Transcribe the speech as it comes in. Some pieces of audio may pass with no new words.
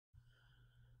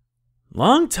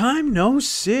Long time no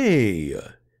see.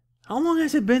 How long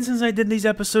has it been since I did these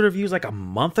episode reviews? Like a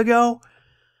month ago?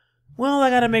 Well, I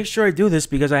gotta make sure I do this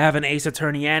because I have an Ace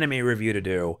Attorney anime review to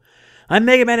do. I'm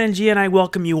MegamanNG and I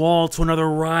welcome you all to another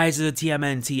Rise of the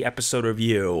TMNT episode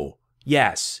review.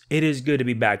 Yes, it is good to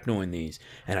be back doing these,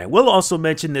 and I will also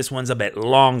mention this one's a bit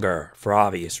longer for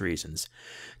obvious reasons.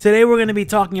 Today we're going to be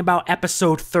talking about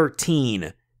episode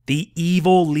 13, The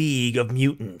Evil League of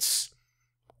Mutants.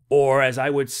 Or, as I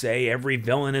would say, Every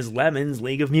Villain is Lemon's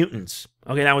League of Mutants.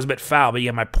 Okay, that was a bit foul, but you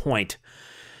get my point.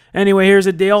 Anyway, here's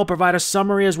the deal. I'll provide a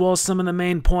summary as well as some of the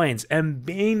main points. And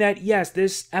being that, yes,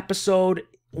 this episode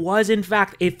was in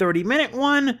fact a 30-minute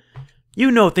one, you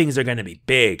know things are going to be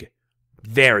big.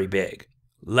 Very big.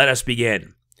 Let us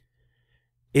begin.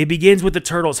 It begins with the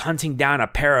turtles hunting down a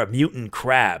pair of mutant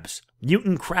crabs.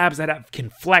 Mutant crabs that can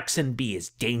flex and be as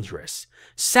dangerous.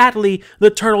 Sadly,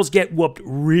 the turtles get whooped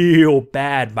real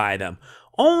bad by them,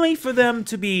 only for them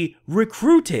to be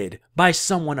recruited by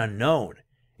someone unknown.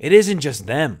 It isn't just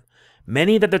them.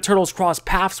 Many that the turtles cross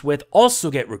paths with also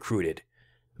get recruited.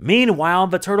 Meanwhile,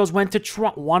 the turtles want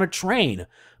to train,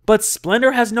 but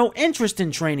Splinter has no interest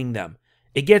in training them.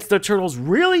 It gets the turtles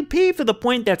really peeved to the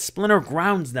point that Splinter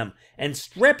grounds them and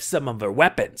strips them of their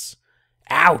weapons.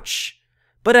 Ouch!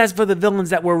 But as for the villains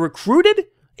that were recruited,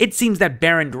 it seems that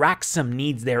Baron Draxum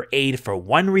needs their aid for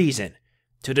one reason: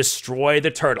 to destroy the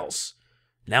turtles.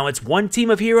 Now it's one team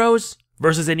of heroes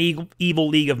versus an evil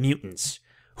league of mutants.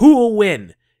 Who will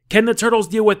win? Can the turtles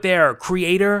deal with their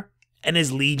creator and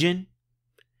his legion?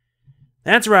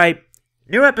 That's right.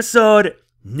 New episode,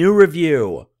 new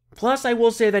review. Plus, I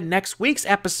will say that next week's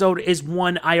episode is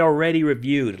one I already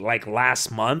reviewed, like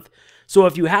last month. So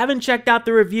if you haven't checked out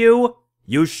the review,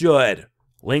 you should.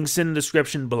 Links in the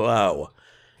description below.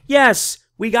 Yes,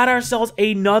 we got ourselves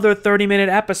another 30-minute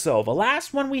episode. The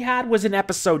last one we had was in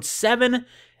episode 7,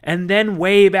 and then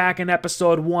way back in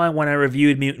episode 1 when I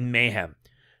reviewed Mutant Mayhem.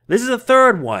 This is the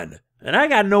third one, and I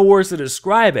got no words to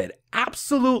describe it.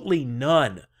 Absolutely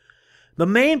none. The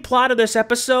main plot of this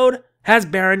episode has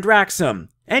Baron Draxum.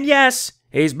 And yes,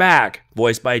 he's back,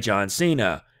 voiced by John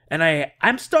Cena. And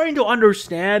I'm starting to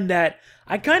understand that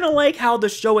I kind of like how the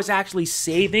show is actually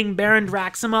saving Baron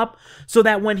Draxum up so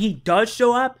that when he does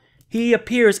show up, he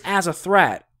appears as a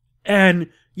threat. And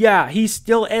yeah, he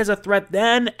still is a threat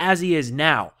then as he is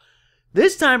now.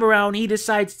 This time around, he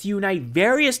decides to unite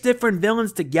various different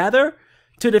villains together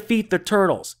to defeat the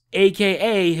Turtles,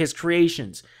 aka his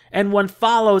creations. And what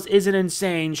follows is an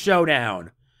insane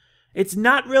showdown. It's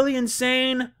not really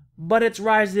insane, but it's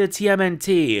Rise of the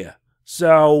TMNT.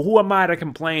 So who am I to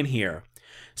complain here?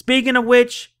 Speaking of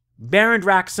which, Baron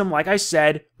Draxum, like I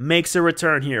said, makes a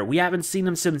return here. We haven't seen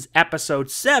him since episode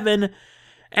 7,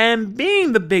 and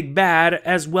being the big bad,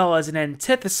 as well as an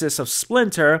antithesis of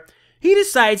Splinter, he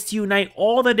decides to unite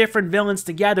all the different villains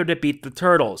together to beat the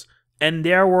Turtles. And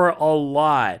there were a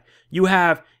lot. You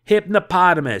have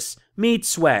Hypnopotamus, Meat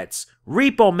Sweats,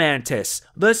 Repo Mantis,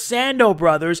 the Sando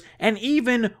Brothers, and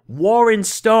even Warren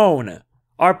Stone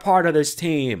are part of this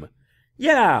team.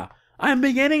 Yeah, I'm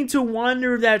beginning to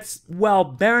wonder that, well,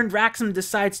 Baron Draxum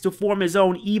decides to form his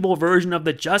own evil version of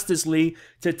the Justice League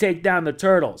to take down the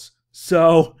Turtles.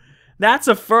 So, that's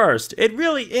a first. It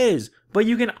really is. But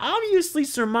you can obviously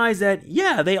surmise that,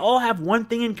 yeah, they all have one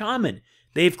thing in common.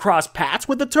 They've crossed paths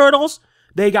with the Turtles,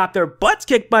 they got their butts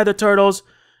kicked by the Turtles,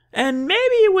 and maybe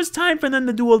it was time for them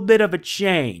to do a bit of a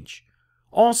change.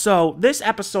 Also, this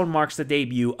episode marks the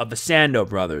debut of the Sando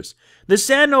Brothers. The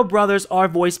Sando Brothers are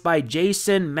voiced by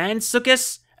Jason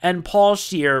Mantzoukas and Paul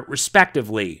Scheer,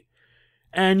 respectively.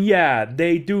 And yeah,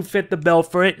 they do fit the bill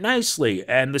for it nicely,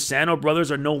 and the Sando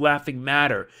Brothers are no laughing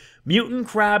matter. Mutant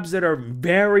crabs that are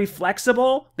very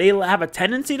flexible, they have a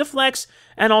tendency to flex,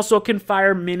 and also can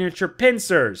fire miniature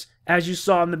pincers, as you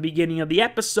saw in the beginning of the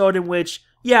episode in which,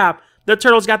 yeah, the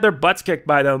Turtles got their butts kicked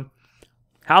by them.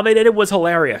 How they did it was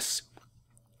hilarious.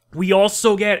 We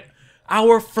also get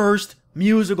our first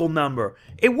musical number.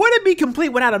 It wouldn't be complete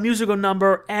without a musical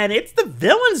number, and it's the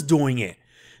villains doing it.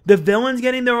 The villains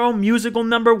getting their own musical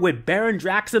number with Baron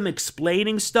Draxum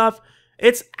explaining stuff.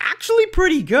 It's actually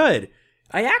pretty good.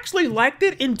 I actually liked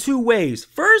it in two ways.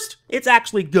 First, it's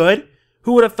actually good.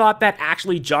 Who would have thought that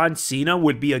actually John Cena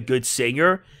would be a good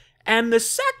singer? And the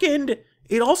second,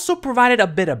 it also provided a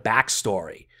bit of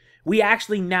backstory. We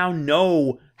actually now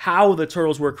know how the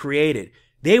Turtles were created.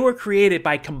 They were created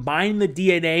by combining the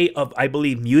DNA of, I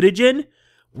believe, mutagen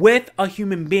with a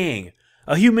human being.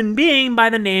 A human being by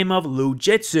the name of Lou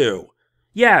Jitsu.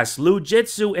 Yes, Lou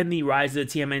Jitsu in the Rise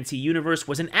of the TMNT universe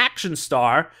was an action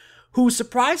star who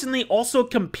surprisingly also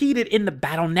competed in the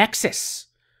Battle Nexus.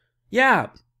 Yeah,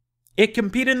 It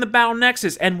competed in the Battle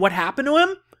Nexus, and what happened to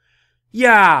him?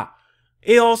 Yeah,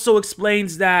 it also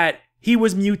explains that he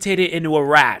was mutated into a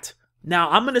rat.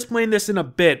 Now, I'm going to explain this in a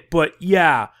bit, but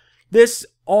yeah,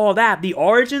 the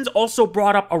origins also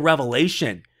brought up a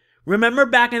revelation. Remember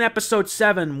back in episode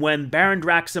 7 when Baron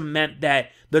Draxum meant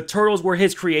that the turtles were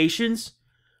his creations?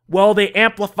 Well, they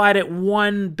amplified it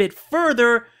one bit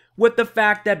further with the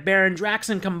fact that Baron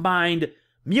Draxum combined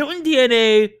mutant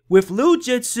DNA with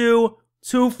Lujitsu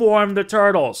to form the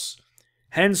turtles.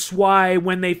 Hence why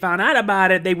when they found out about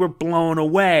it, they were blown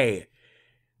away.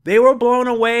 They were blown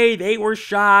away, they were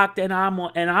shocked, and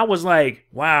I was like,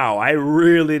 wow, I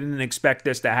really didn't expect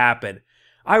this to happen.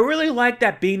 I really like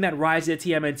that being that Rise of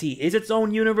the TMNT is its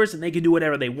own universe and they can do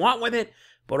whatever they want with it,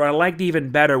 but what I liked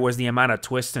even better was the amount of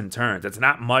twists and turns. It's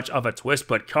not much of a twist,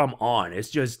 but come on,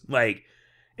 it's just like,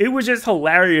 it was just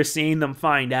hilarious seeing them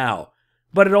find out.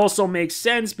 But it also makes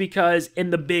sense because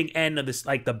in the big end of this,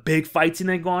 like the big fight scene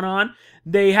that going on,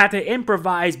 they had to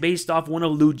improvise based off one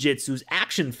of Lujitsu's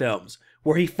action films,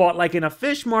 where he fought like in a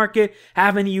fish market,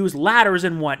 having to use ladders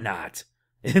and whatnot.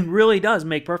 It really does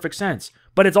make perfect sense,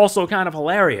 but it's also kind of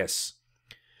hilarious.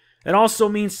 It also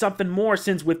means something more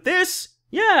since with this,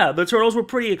 yeah, the turtles were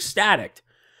pretty ecstatic.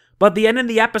 But the end of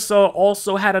the episode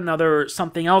also had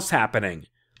something else happening.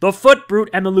 The Foot Brute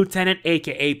and the Lieutenant,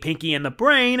 aka Pinky and the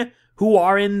Brain, who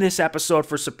are in this episode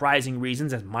for surprising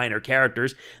reasons as minor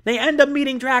characters, they end up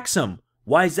meeting Draxum.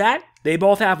 Why is that? They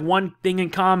both have one thing in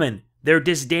common. Their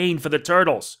disdain for the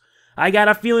turtles. I got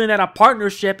a feeling that a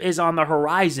partnership is on the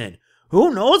horizon.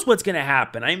 Who knows what's gonna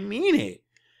happen? I mean it.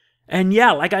 And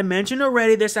yeah, like I mentioned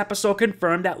already, this episode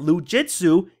confirmed that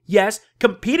Lujitsu, yes,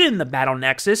 competed in the Battle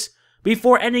Nexus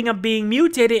before ending up being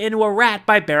mutated into a rat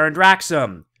by Baron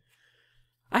Draxum.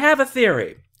 I have a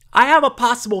theory. I have a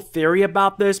possible theory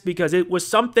about this because it was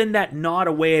something that gnawed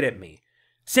away at me.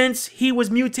 Since he was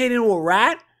mutated into a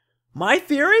rat, my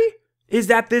theory is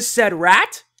that this said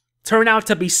rat turned out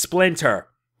to be Splinter.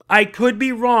 I could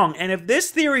be wrong, and if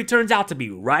this theory turns out to be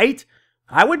right,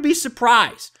 I would be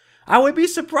surprised. I would be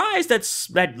surprised that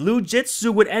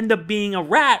Lujitsu would end up being a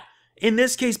rat, in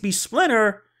this case be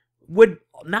Splinter, would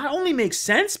not only make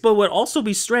sense, but would also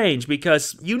be strange,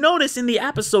 because you notice in the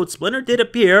episode Splinter did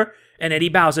appear, and Eddie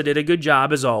Bowser did a good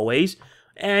job as always,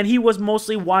 and he was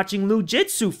mostly watching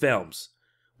Lujitsu films.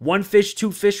 One fish,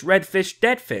 two fish, red fish,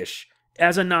 dead fish,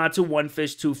 as a nod to One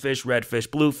Fish, Two Fish, Red Fish,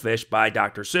 Blue Fish by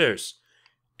Dr. Seuss.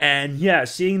 And yeah,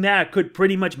 seeing that could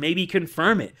pretty much maybe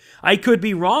confirm it. I could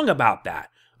be wrong about that.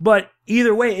 But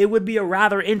either way, it would be a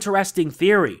rather interesting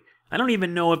theory. I don't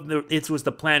even know if it was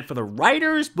the plan for the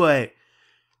writers, but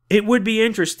it would be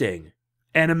interesting.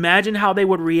 And imagine how they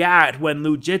would react when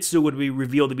Lujitsu would be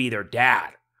revealed to be their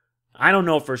dad. I don't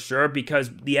know for sure because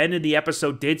the end of the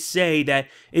episode did say that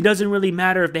it doesn't really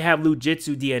matter if they have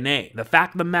Lujitsu DNA. The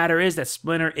fact of the matter is that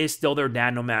Splinter is still their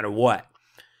dad no matter what.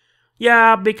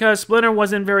 Yeah, because Splinter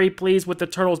wasn't very pleased with the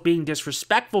turtles being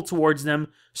disrespectful towards them,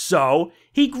 so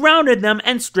he grounded them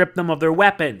and stripped them of their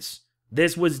weapons.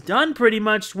 This was done pretty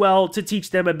much, well, to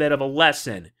teach them a bit of a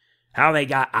lesson. How they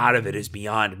got out of it is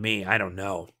beyond me, I don't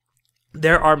know.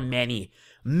 There are many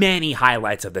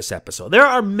highlights of this episode. There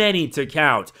are many to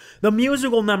count. The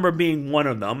musical number being one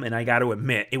of them, and I gotta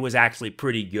admit, it was actually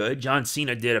pretty good. John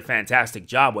Cena did a fantastic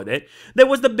job with it. There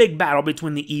was the big battle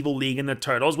between the Evil League and the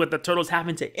Turtles, with the Turtles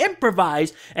having to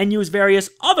improvise and use various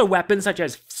other weapons such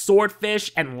as swordfish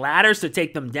and ladders to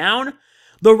take them down.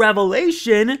 The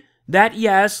revelation that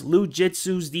yes,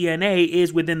 Lujitsu's DNA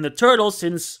is within the Turtles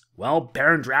since, well,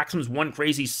 Baron Draxum's one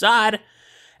crazy sod.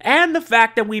 And the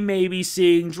fact that we may be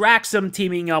seeing Draxum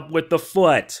teaming up with the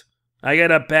Foot. I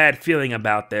get a bad feeling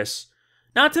about this.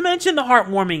 Not to mention the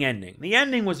heartwarming ending. The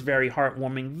ending was very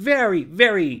heartwarming,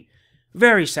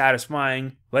 very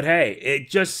satisfying. But hey, it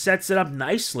just sets it up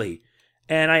nicely.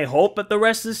 And I hope that the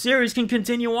rest of the series can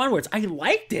continue onwards. I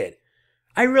liked it.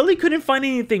 I really couldn't find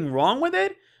anything wrong with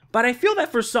it. But I feel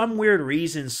that for some weird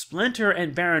reason, Splinter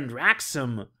and Baron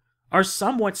Draxum are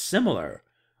somewhat similar.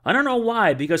 I don't know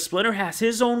why, because Splinter has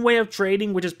his own way of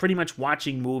trading, which is pretty much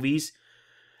watching movies.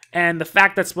 And the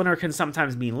fact that Splinter can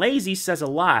sometimes be lazy says a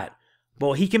lot.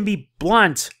 But he can be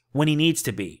blunt when he needs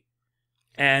to be.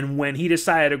 And when he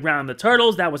decided to ground the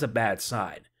Turtles, that was a bad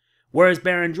sign. Whereas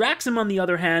Baron Draxum, on the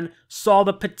other hand, saw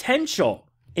the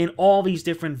potential in all these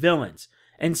different villains.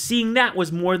 And seeing that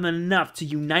was more than enough to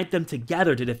unite them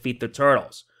together to defeat the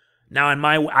Turtles. Now,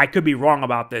 I could be wrong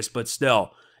about this, but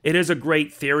still, it is a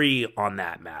great theory on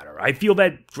that matter. I feel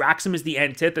that Draxum is the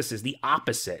antithesis, the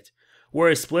opposite.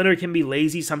 Whereas Splinter can be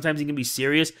lazy, sometimes he can be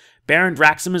serious, Baron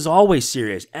Draxum is always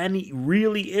serious, and he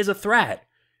really is a threat.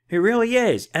 He really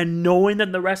is. And knowing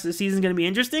that the rest of the season is going to be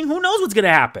interesting, who knows what's going to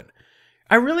happen?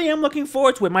 I really am looking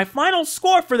forward to it. My final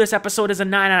score for this episode is a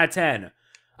 9 out of 10.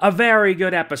 A very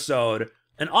good episode.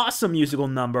 An awesome musical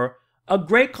number. A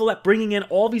great collect, bringing in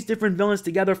all these different villains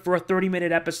together for a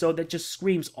 30-minute episode that just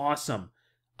screams awesome.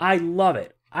 I love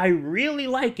it. I really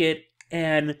like it,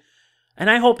 and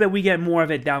I hope that we get more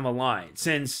of it down the line.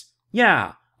 Since,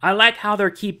 yeah, I like how they're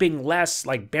keeping less,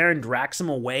 like Baron Draxum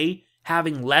away.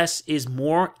 Having less is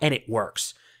more, and it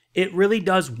works. It really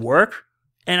does work,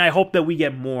 and I hope that we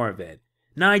get more of it.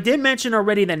 Now, I did mention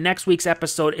already that next week's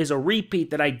episode is a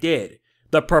repeat that I did,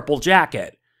 the Purple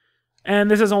Jacket.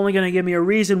 And this is only going to give me a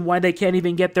reason why they can't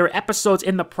even get their episodes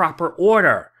in the proper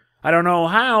order. I don't know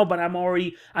how, but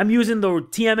I'm using the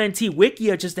TMNT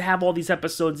Wikia just to have all these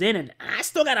episodes in, and I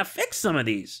still gotta fix some of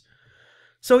these.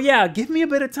 So yeah, give me a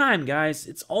bit of time, guys.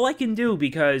 It's all I can do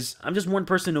because I'm just one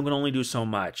person who can only do so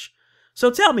much.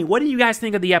 So tell me, what do you guys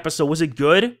think of the episode? Was it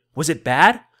good? Was it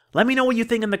bad? Let me know what you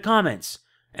think in the comments.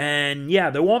 And yeah,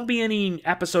 there won't be any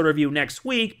episode review next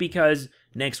week because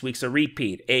next week's a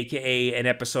repeat, aka an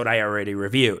episode I already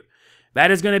reviewed.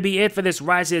 That is going to be it for this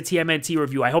Rise of the TMNT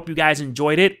review. I hope you guys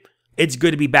enjoyed it. It's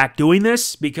good to be back doing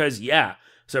this because, yeah,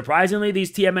 surprisingly,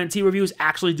 these TMNT reviews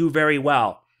actually do very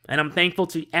well. And I'm thankful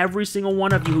to every single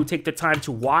one of you who take the time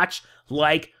to watch,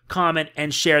 like, comment,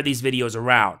 and share these videos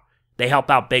around. They help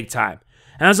out big time.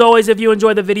 And as always, if you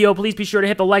enjoyed the video, please be sure to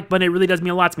hit the like button. It really does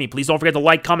mean a lot to me. Please don't forget to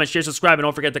like, comment, share, subscribe, and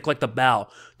don't forget to click the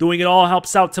bell. Doing it all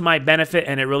helps out to my benefit,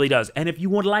 and it really does. And if you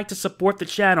would like to support the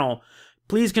channel,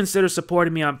 please consider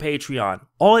supporting me on Patreon.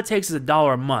 All it takes is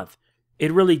 $1 a month.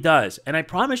 It really does. And I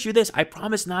promise you this, I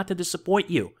promise not to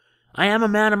disappoint you. I am a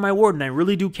man of my word, and I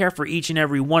really do care for each and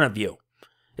every one of you.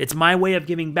 It's my way of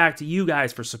giving back to you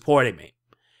guys for supporting me.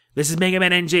 This is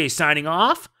MegamanNG signing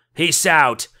off. Peace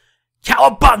out.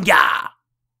 Cowabunga!